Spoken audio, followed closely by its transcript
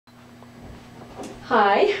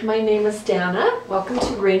Hi, my name is Dana. Welcome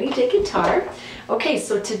to Rainy Day Guitar. Okay,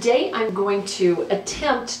 so today I'm going to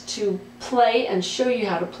attempt to play and show you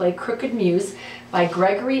how to play Crooked Muse by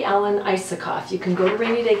Gregory Isakov. You can go to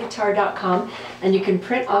rainydayguitar.com and you can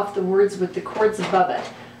print off the words with the chords above it.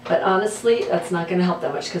 But honestly, that's not going to help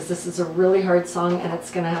that much because this is a really hard song and it's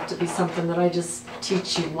going to have to be something that I just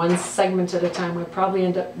teach you one segment at a time. We'll probably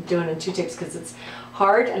end up doing it in 2 tapes because it's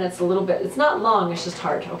hard and it's a little bit, it's not long, it's just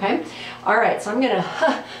hard, okay? Alright, so I'm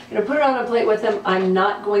gonna put it on a plate with him. I'm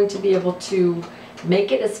not going to be able to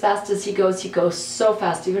make it as fast as he goes. He goes so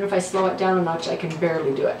fast, even if I slow it down a notch, I can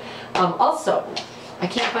barely do it. Also, I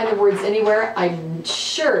can't find the words anywhere. I'm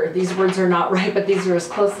sure these words are not right, but these are as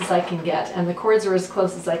close as I can get, and the chords are as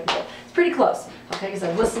close as I can get. It's pretty close, okay, because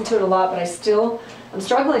I've listened to it a lot, but I'm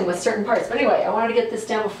struggling with certain parts. But anyway, I wanted to get this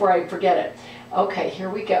down before I forget it. Okay, here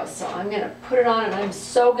we go. So I'm going to put it on, and I'm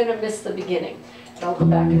so going to miss the beginning. And I'll go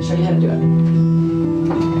back and show you how to do it.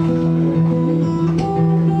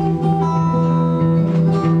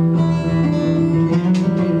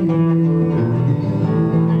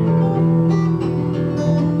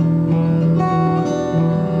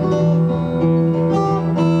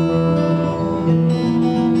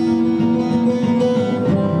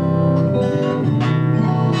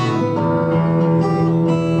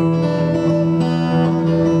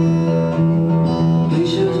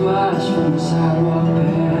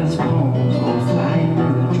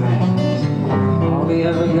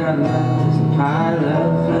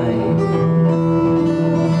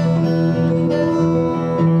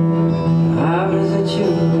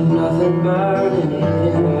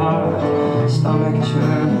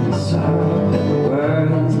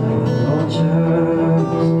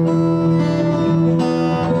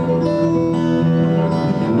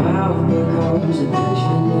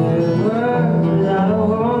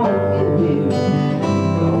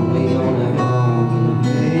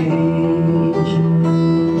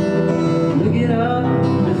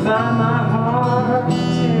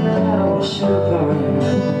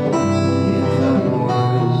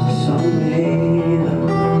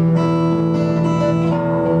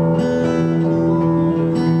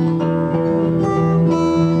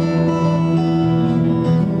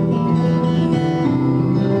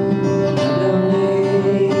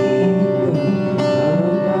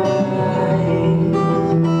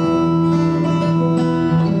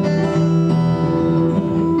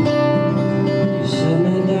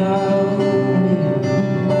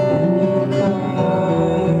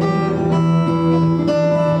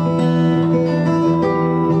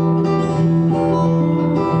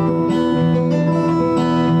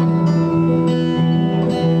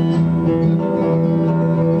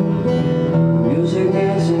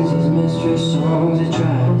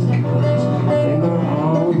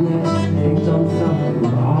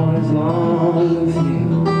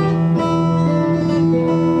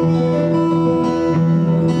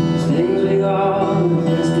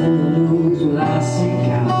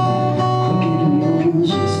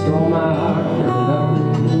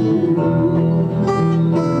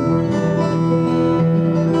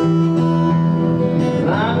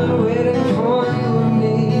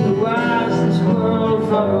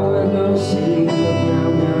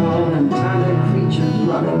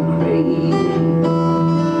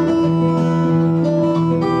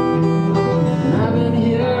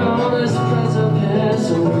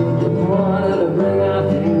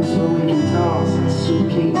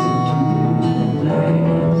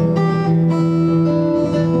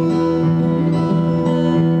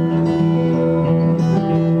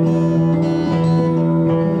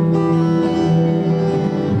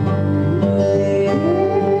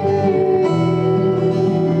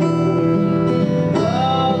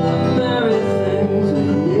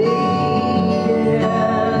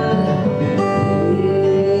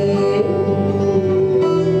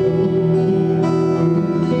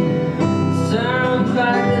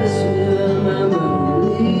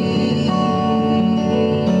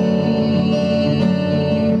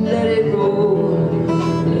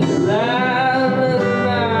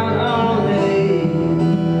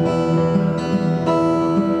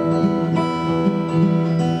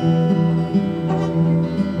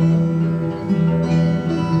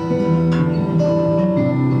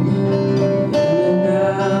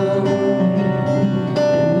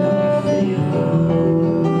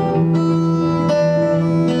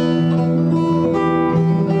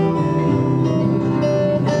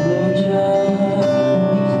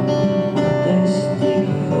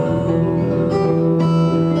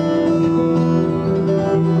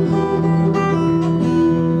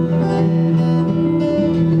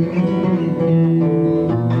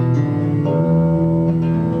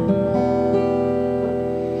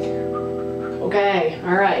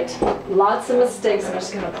 right, lots of mistakes. I'm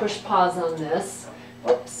just going to push pause on this.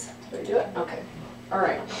 Oops, did I do it? Okay. All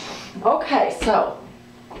right. Okay, so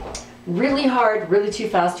really hard, really too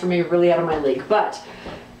fast for me, really out of my league, but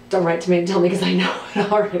don't write to me and tell me because I know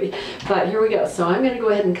it already. But here we go. So I'm going to go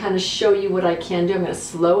ahead and kind of show you what I can do. I'm going to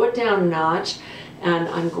slow it down a notch, and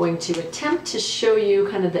I'm going to attempt to show you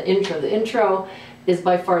kind of the intro. The intro is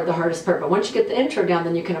by far the hardest part, but once you get the intro down,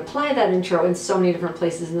 then you can apply that intro in so many different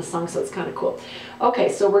places in the song, so it's kind of cool.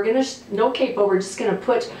 Okay, so we're going to, no capo, we're just going to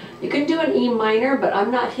put, you can do an E minor, but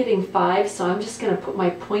I'm not hitting 5, so I'm just going to put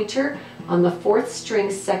my pointer on the 4th string,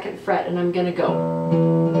 2nd fret, and I'm going to go.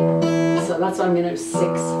 So that's what I'm going to do, 6,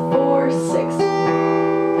 4, 6.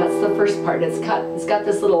 That's the first part. It's got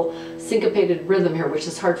this little syncopated rhythm here, which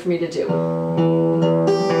is hard for me to do.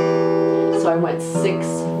 So I went 6,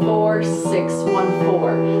 4, 6, 1,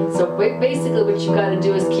 4. So basically what you've got to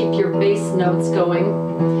do is keep your bass notes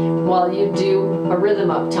going while you do a rhythm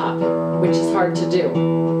up top, which is hard to do.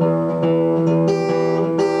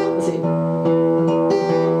 Let's see.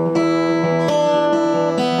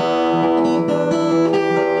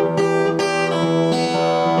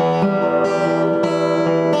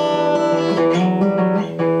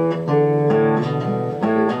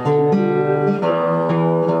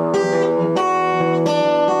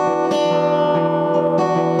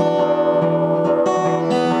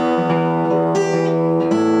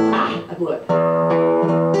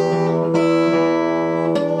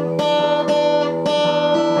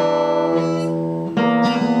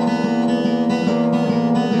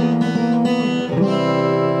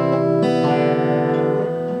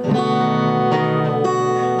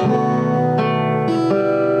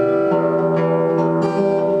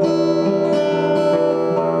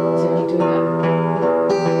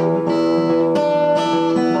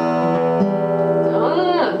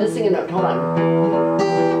 Hold on.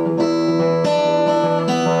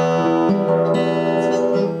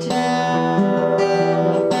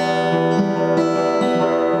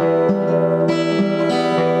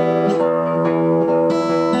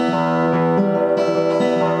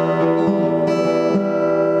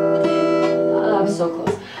 I'm so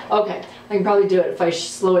close. Okay, I can probably do it if I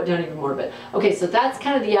slow it down even more, but okay, so that's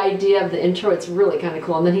kind of the idea of the intro. It's really kind of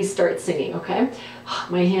cool, and then he starts singing, okay?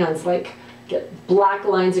 My hands like get black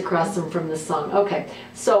lines across them from this song. Okay,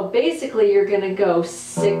 so basically you're going to go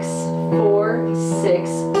 6, 4, 6.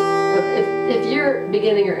 If you're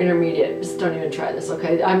beginning or intermediate, just don't even try this,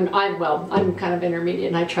 okay? I'm kind of intermediate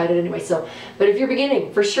and I tried it anyway. So, but if you're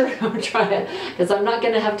beginning, for sure don't try it, because I'm not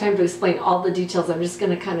going to have time to explain all the details. I'm just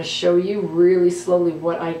going to kind of show you really slowly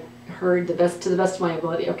what I heard to the best of my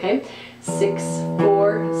ability, okay? 6,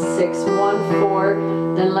 4, 6, 1, 4.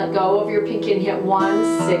 Then let go of your pinky and hit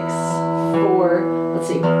 1, 6, 4. Let's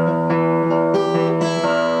see. Then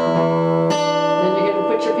you're going to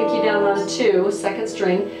put your pinky down on 2, 2nd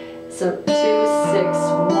string. So 2, 6,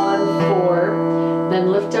 1, 4. Then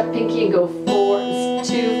lift up pinky and go 4, 2,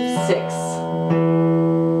 6.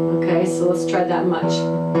 Okay, so let's try that much.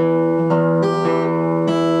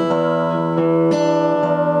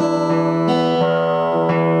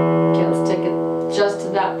 Okay, let's take it just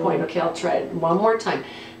to that point. Okay, I'll try it one more time.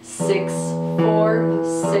 6, 4,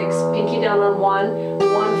 6, pinky down on 1,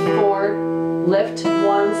 1, 4, lift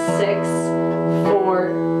 1, 6,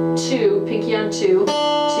 4, 2, pinky on 2, 2, 6,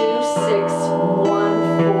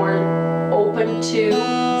 1, 4, open 2, 6, 4.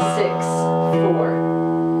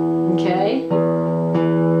 Okay?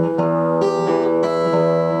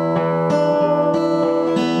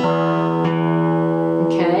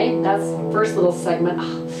 Okay, that's the first little segment.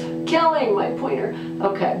 Oh, killing my pointer.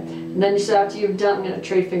 Okay, and then after you've done, I'm going to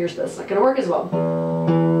trade fingers, but it's not going to work as well.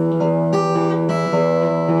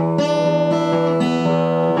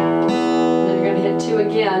 Then you're going to hit 2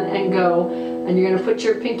 again and go, and you're going to put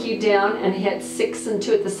your pinky down and hit 6 and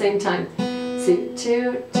 2 at the same time. See, 2,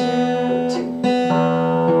 2, 2.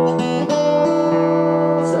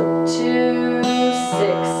 So 2,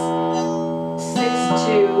 6, 6,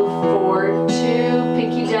 2, 4, 2,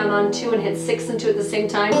 pinky down on 2 and hit 6 and 2 at the same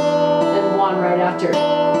time, and 1 right after,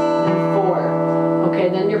 and 4. Okay,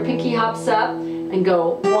 then your pinky hops up and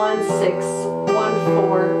go 1, 6, 1,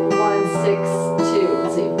 4, 1, 6, 2.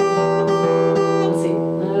 Let's see. Let's see. I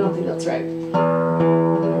don't think that's right.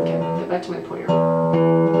 Okay, get back to my pointer.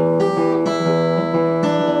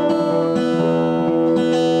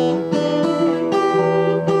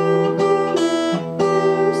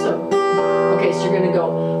 So you're going to go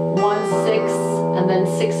 1, 6, and then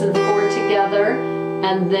 6 and 4 together,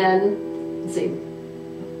 and then, let's see.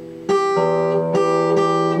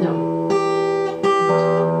 No.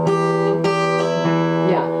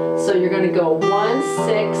 Yeah, so you're going to go 1,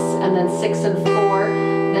 6, and then 6 and 4,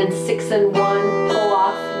 then 6 and 1, pull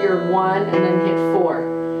off your 1, and then hit 4.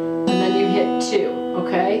 And then you hit 2,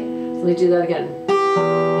 okay? So let me do that again.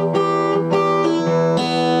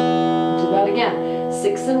 Do that again.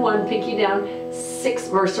 6 and 1, pinky down, 6,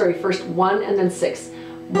 or sorry, first 1 and then 6.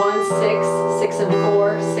 1, 6, 6 and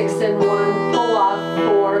 4, 6 and 1, pull off,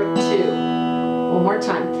 4, 2. One more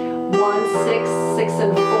time. 1, 6, 6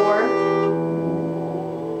 and 4.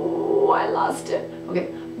 Oh, I lost it. Okay.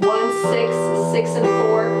 1, 6, 6 and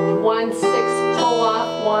 4. 1, 6, pull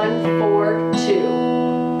off, 1, 4, 2.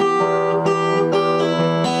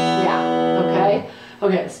 Yeah. Okay.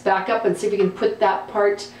 Okay. Let's back up and see if we can put that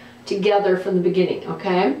part together from the beginning.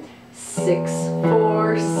 Okay. 6,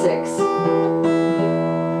 4, 6.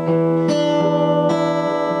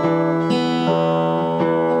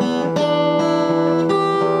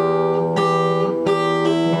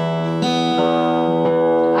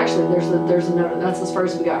 There's a note, and that's as far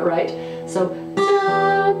as we got, right? So,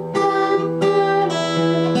 da, da, da,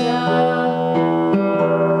 da.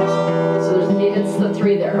 So it's the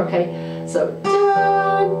 3 there, okay? So, da,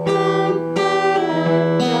 da, da,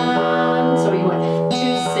 da. So you went 2,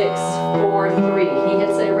 6, 4, 3. He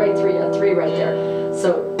hits a right 3, a 3 right there. So,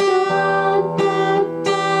 da, da,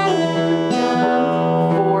 da, da,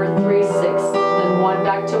 4, 3, 6. Then 1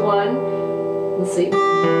 back to 1. Let's see.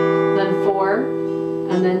 Then 4.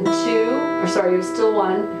 And then 2, or sorry, it was still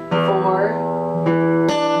 1, 4.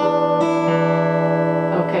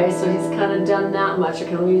 Okay, so he's kind of done that much.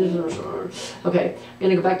 Okay, I'm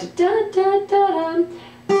gonna go back to da da da da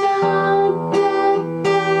da da da da.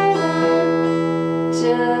 No. Da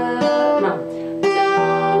da da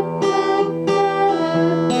da.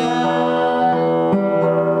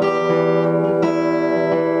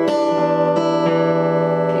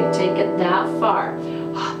 Okay, take it that far.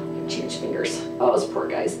 Change fingers. Oh, this poor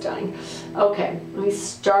guy's dying. Okay, let me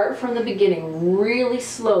start from the beginning really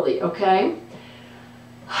slowly, okay?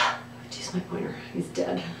 Jeez, my pointer, he's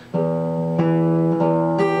dead. No.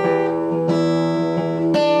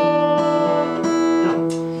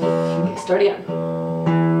 Okay, start again.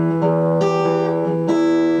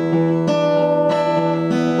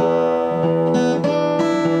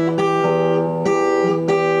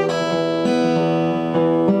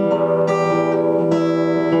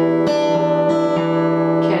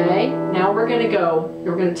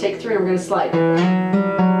 We're going to take 3 and we're going to slide.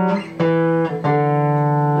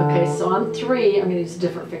 Okay, so on 3, I'm going to use a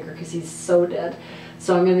different finger because he's so dead.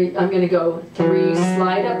 So I'm going to go 3,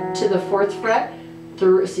 slide up to the 4th fret.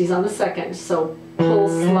 Through, so he's on the 2nd. So pull,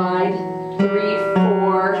 slide, 3,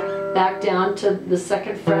 4, back down to the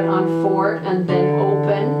 2nd fret on 4, and then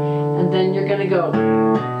open, and then you're going to go.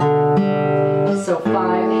 So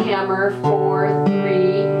 5, hammer, 4, 3,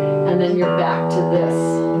 and then you're back to this.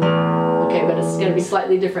 Okay, but it's going to be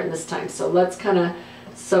slightly different this time. So let's kind of,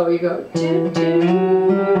 so you go do, do,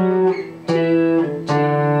 do, do,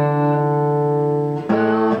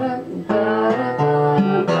 ba-da, ba-da,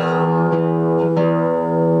 ba-da.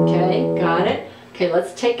 Okay, got it? Okay,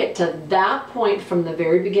 let's take it to that point from the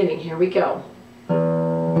very beginning. Here we go. I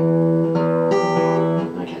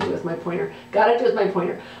can't do it with my pointer. Gotta do it with my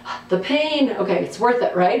pointer. The pain. Okay, it's worth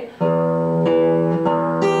it, right?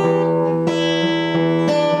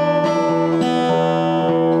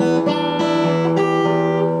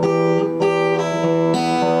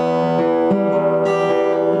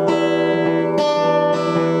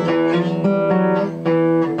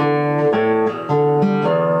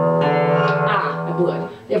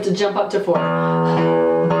 To jump up to 4.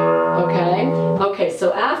 Okay. Okay,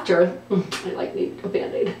 so after, I like need a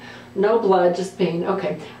band-aid. No blood, just pain.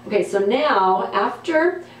 Okay. Okay, so now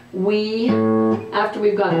after we've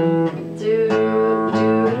gone do, do,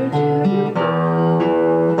 do, do,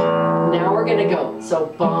 now we're gonna go. So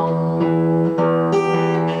boom.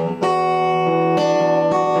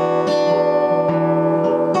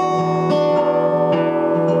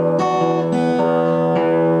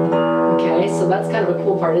 That's kind of a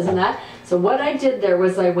cool part, isn't that? So what I did there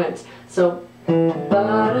was I went, so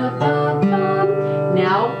ba-da-ba-ba.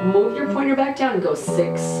 Now move your pointer back down and go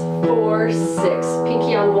 6, 4, 6.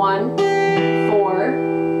 Pinky on 1,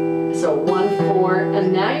 4. So 1, 4.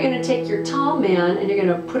 And now you're going to take your tall man and you're going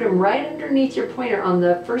to put him right underneath your pointer on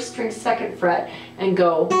the 1st string 2nd fret and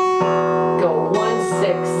go 1, 6.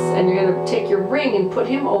 And you're going to take your ring and put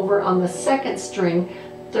him over on the 2nd string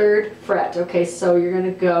 3rd fret. Okay, so you're going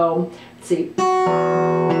to go, let's see. So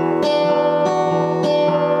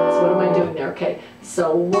what am I doing there? Okay,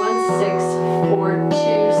 so 1, 6, 4, 2,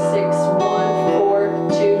 6, 1, 4,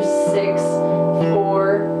 2, 6,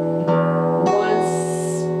 4,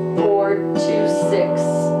 1, 4, 2, 6,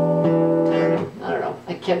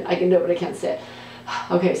 I can do it, but I can't say it.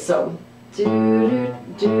 Okay, so do do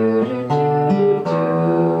do do do do.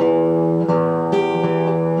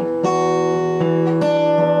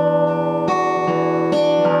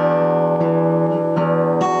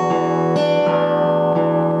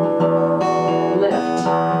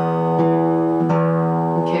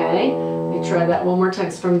 Try that one more time.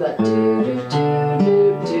 It's from the do do do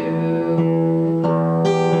do do.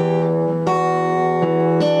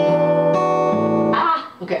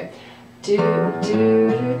 Ah, okay. Do do do do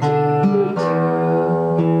do.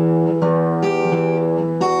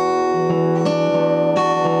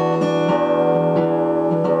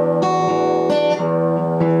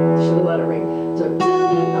 Should have let it ring. So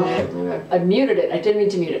okay, I muted it. I didn't mean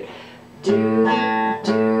to mute it. Do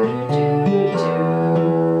do do do do.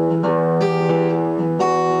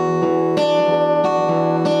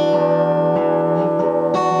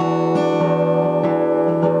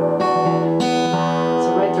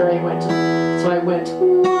 Went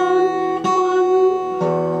 1, 1,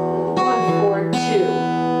 1, 4, 2,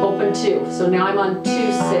 open 2. So now I'm on 2, 6,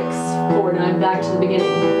 4. Now I'm back to the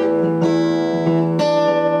beginning.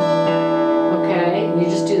 Okay, and you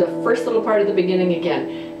just do the first little part of the beginning again,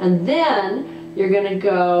 and then you're gonna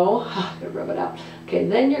go. I'm gonna rub it out. Okay,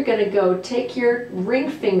 then you're gonna go take your ring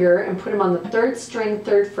finger and put them on the 3rd string,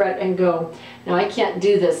 3rd fret, and go. Now I can't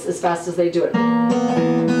do this as fast as they do it.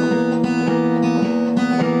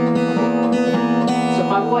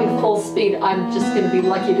 I'm going full speed, I'm just going to be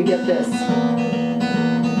lucky to get this.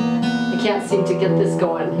 I can't seem to get this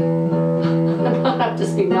going. I'm up to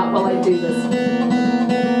speed, not while I do this.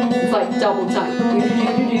 It's like double time. I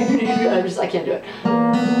can't do it.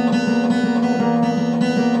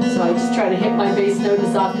 So I just try to hit my bass note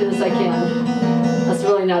as often as I can. That's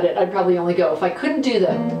really not it. I'd probably only go. If I couldn't do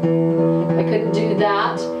that,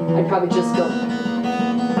 I'd probably just go.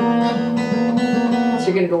 So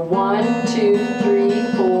you're going to go 1, 2, 3,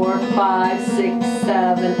 4, 5, 6,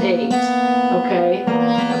 7, 8. Okay?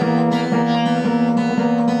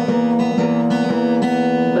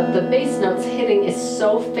 But the bass notes hitting is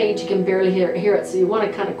so faint you can barely hear it. So you want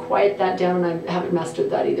to kind of quiet that down, and I haven't mastered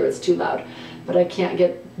that either. It's too loud. But I can't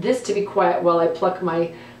get this to be quiet while I pluck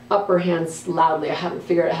my upper hands loudly. I haven't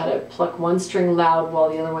figured out how to pluck one string loud while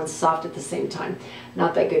the other one's soft at the same time.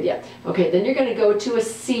 Not that good yet. Okay, then you're going to go to a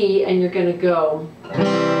C, and you're going to go,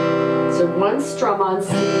 so 1 strum on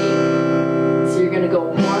C, so you're going to go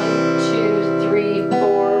 1, 2, 3,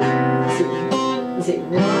 4, C,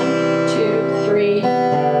 1, 2, 3,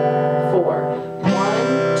 4,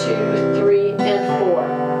 1, 2, 3, and 4.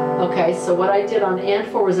 Okay, so what I did on and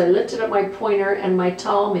 4 was I lifted up my pointer and my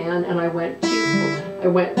tall man, and I went 2,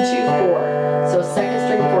 4. So 2nd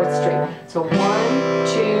string, 4th string. So 1,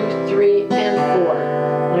 2, 3, and 4.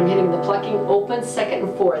 And I'm hitting the plucking open 2nd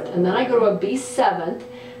and 4th. And then I go to a B7th,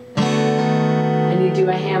 and you do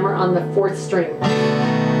a hammer on the 4th string.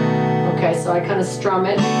 Okay, so I kind of strum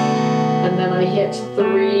it, and then I hit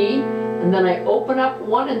 3, and then I open up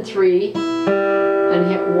 1 and 3, and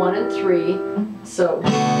hit 1 and 3. So,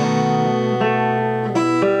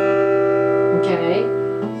 okay,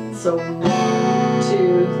 so 1,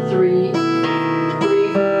 2, 3, 3.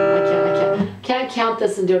 I can't count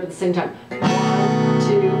this and do it at the same time. 1,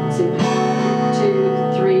 2, see, 1,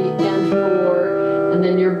 2, 3, and 4, and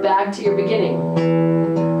then you're back to your beginning.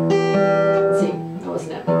 See, that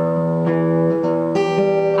wasn't it.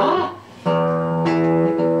 Ah!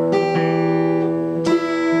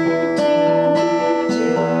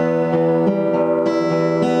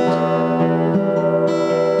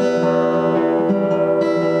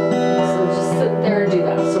 So just sit there and do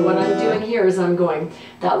that. So what I'm doing here is I'm going,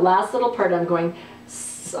 that last little part I'm going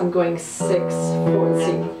 6, 4, and C.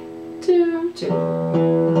 2, 2.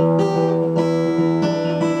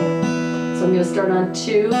 So I'm going to start on 2,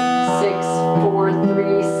 6, 4,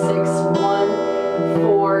 3, 6, 1,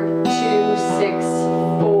 4, 2, 6,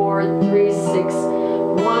 4, 3, 6,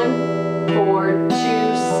 1, 4,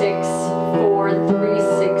 2, 6, 4, 3,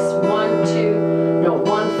 6, 1, 2, no,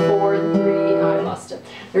 1, 4, 3, oh, I lost it.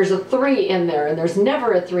 There's a 3 in there, and there's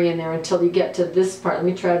never a 3 in there until you get to this part. Let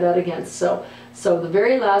me try that again. So the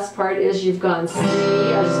very last part is you've gone C,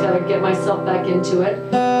 I just got to get myself back into it,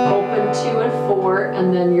 open 2 and 4,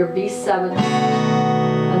 and then your B7,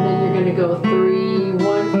 and then you're going to go 3,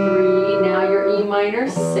 1, 3, now your E minor,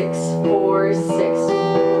 6, 4, 6.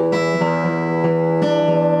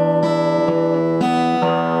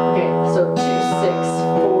 Okay, so 2, 6,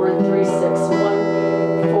 4, 3, 6,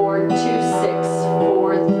 1, 4, 2, 6,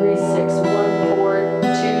 4, 3, 6, 1, 4, 2,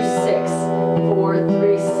 6, 4,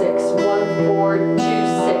 3, 6, 1, 4, 2,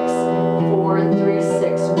 6, 4, 3,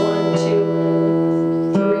 6, 1,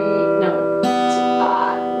 2, 3, no,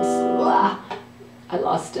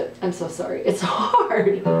 I'm so sorry. It's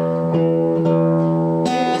hard.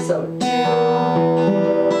 So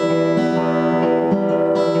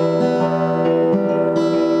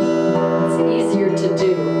it's easier to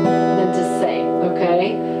do than to say,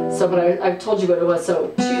 okay? So, but I've told you what it was. So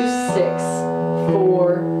 2, 6,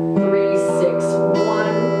 4, 3, 6,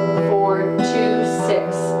 1, 4, 2,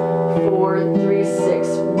 6, 4, 3, 6,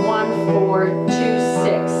 1, 4, 2,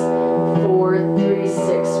 6, 4, 3,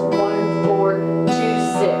 6, 1, 4, 2,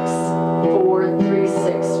 6, 4, 3,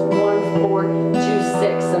 6, 1, 4, 2,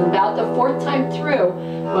 6. And about the 4th time through,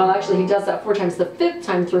 well, actually he does that 4 times. The 5th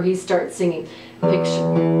time through, he starts singing. Picture.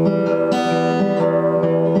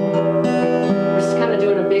 We're just kind of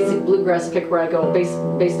doing a basic bluegrass pick where I go bass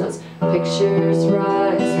notes. Pictures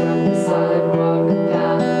rise from the sidewalk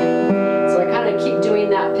path. So I kind of keep doing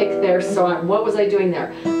that pick there. So what was I doing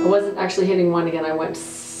there? I wasn't actually hitting 1 again. I went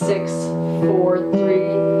 6, 4,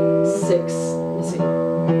 3, 6. Let's see.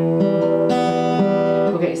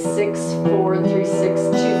 Okay, 6, 4, 3, 6,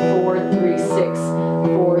 2, 4, 3, 6,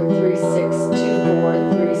 4, 3, 6, 2, 4,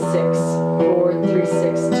 3, 6, 4, 3,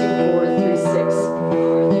 6, 2, 4, 3, 6, 4,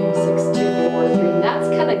 3, 6, 2, 4, 3. And that's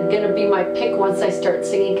kind of going to be my pick once I start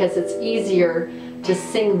singing, because it's easier to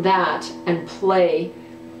sing that and play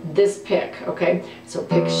this pick, okay? So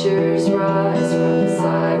pictures rise from the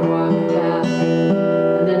sidewalk path.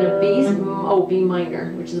 And then a B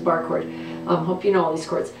minor, which is a bar chord. Hope you know all these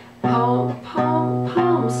chords. Poems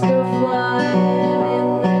go flying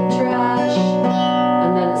in the trash.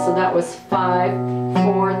 And then, so that was 5,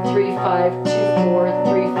 4, 3, 5, 2, 4,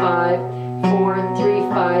 3, 5, 4, 3,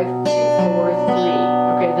 5, 2, 4, 3.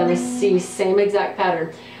 Okay, then a C, same exact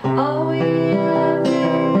pattern. All we ever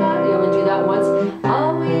got, you only do that once.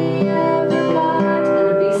 All we ever got, then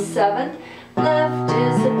a B7. Left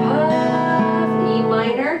is a puff, E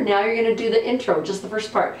minor. Now you're going to do the intro, just the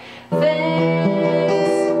first part. Thanks.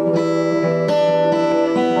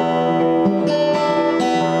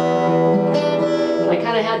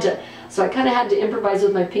 So I kind of had to improvise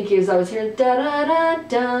with my pinky as I was hearing da da da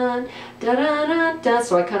da da da da da.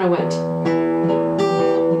 So I kind of went.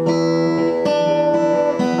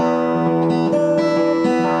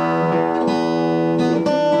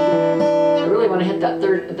 I really want to hit that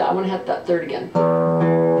third. I want to hit that third again.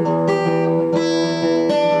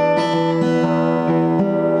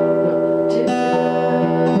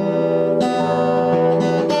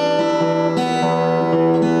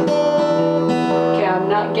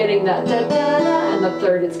 Getting that da da da and the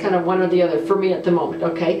third, it's kind of one or the other for me at the moment,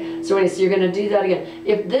 okay? So anyway, so you're going to do that again.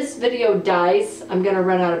 If this video dies, I'm going to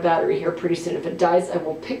run out of battery here pretty soon. If it dies, I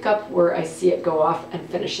will pick up where I see it go off and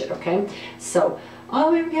finish it, okay? So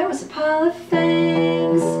all we got was a pile of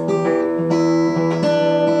things.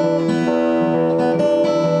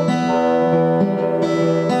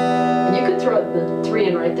 And you could throw the 3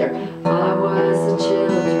 in right there. I was a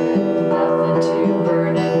children, nothing to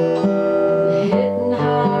burn it.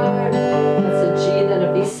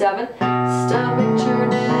 B7, stomach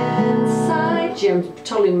churning, side G. I'm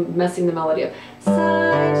totally messing the melody up.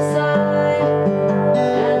 Side to side,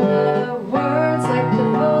 and the words like the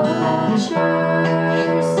vultures.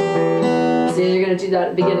 See, you're going to do that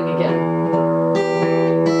at the beginning again.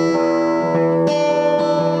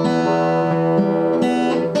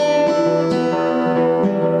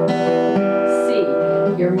 C,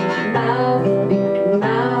 your mouth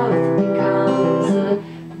becomes a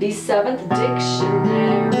B7th dictionary.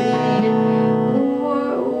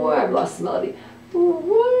 I've lost the melody.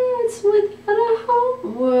 Words without a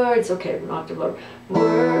home. Words. Okay, an octave lower.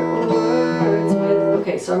 Words with.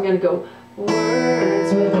 Okay, so I'm going to go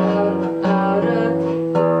words without a.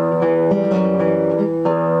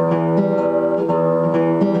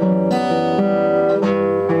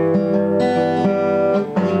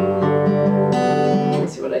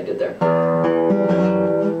 Let's see what I did there.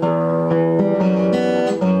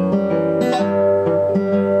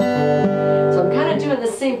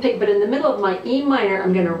 Pick, but in the middle of my E minor,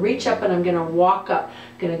 I'm going to reach up and I'm going to walk up.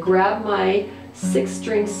 I'm going to grab my 6th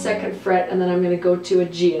string 2nd fret, and then I'm going to go to a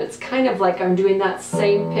G, and it's kind of like I'm doing that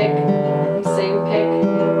same pick with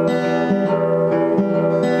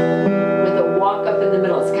a walk up in the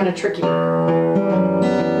middle. It's kind of tricky. Just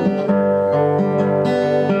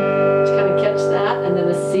kind of catch that, and then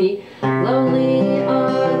a C. Lonely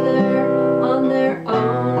are there on their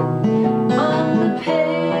own on the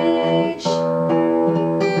page.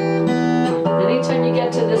 Anytime you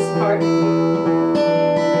get to this part, so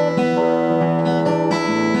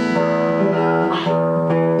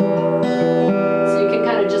you can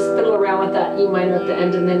kind of just fiddle around with that E minor at the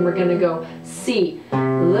end, and then we're going to go C.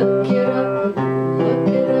 Look it up,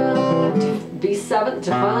 B7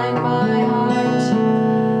 to find my heart.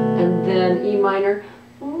 an E minor.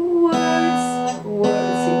 Words,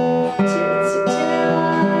 let's see. Till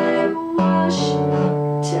I wash.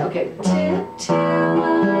 Okay. Till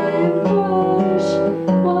I wash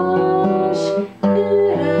it up.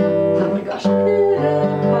 Oh my gosh. It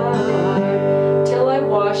apart. Till I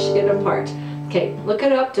wash it apart. Okay, look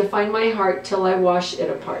it up to find my heart till I wash it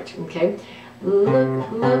apart. Okay.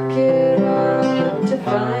 Look it up to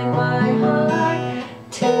find my heart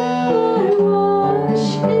till I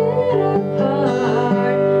wash it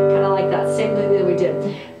apart. Kind of like that same thing that we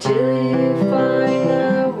did. Till you find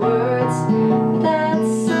the words that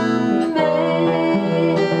some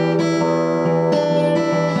made.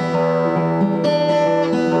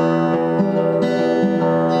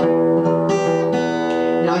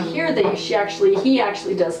 Now here he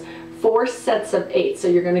actually does 4 sets of 8. So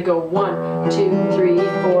you're going to go 1, 2, 3,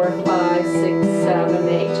 4, 5, 6, 7,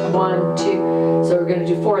 8. 1, 2. So we're going to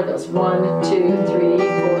do 4 of those. 1, 2, 3,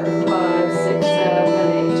 4, 5, 6, 7,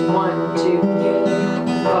 8. 1, 2,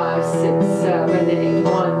 5, 6, 7, 8.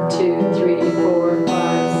 1, 2, 3, 4,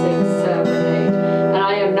 5, 6, 7, 8. And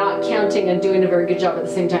I am not counting and doing a very good job at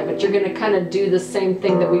the same time, but you're going to kind of do the same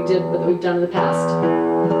thing that we've done in the past.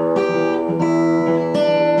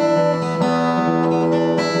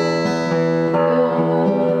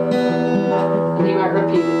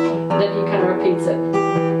 Repeat it. Then he kind of repeats it.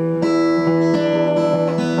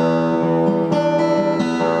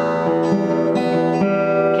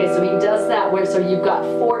 Okay, so he does that where, so you've got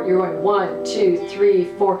 4, you're going 1, 2, 3,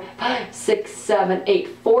 4, 5, 6, 7, 8,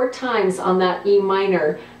 4 times on that E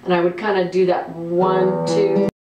minor, and I would kind of do that 1, 2,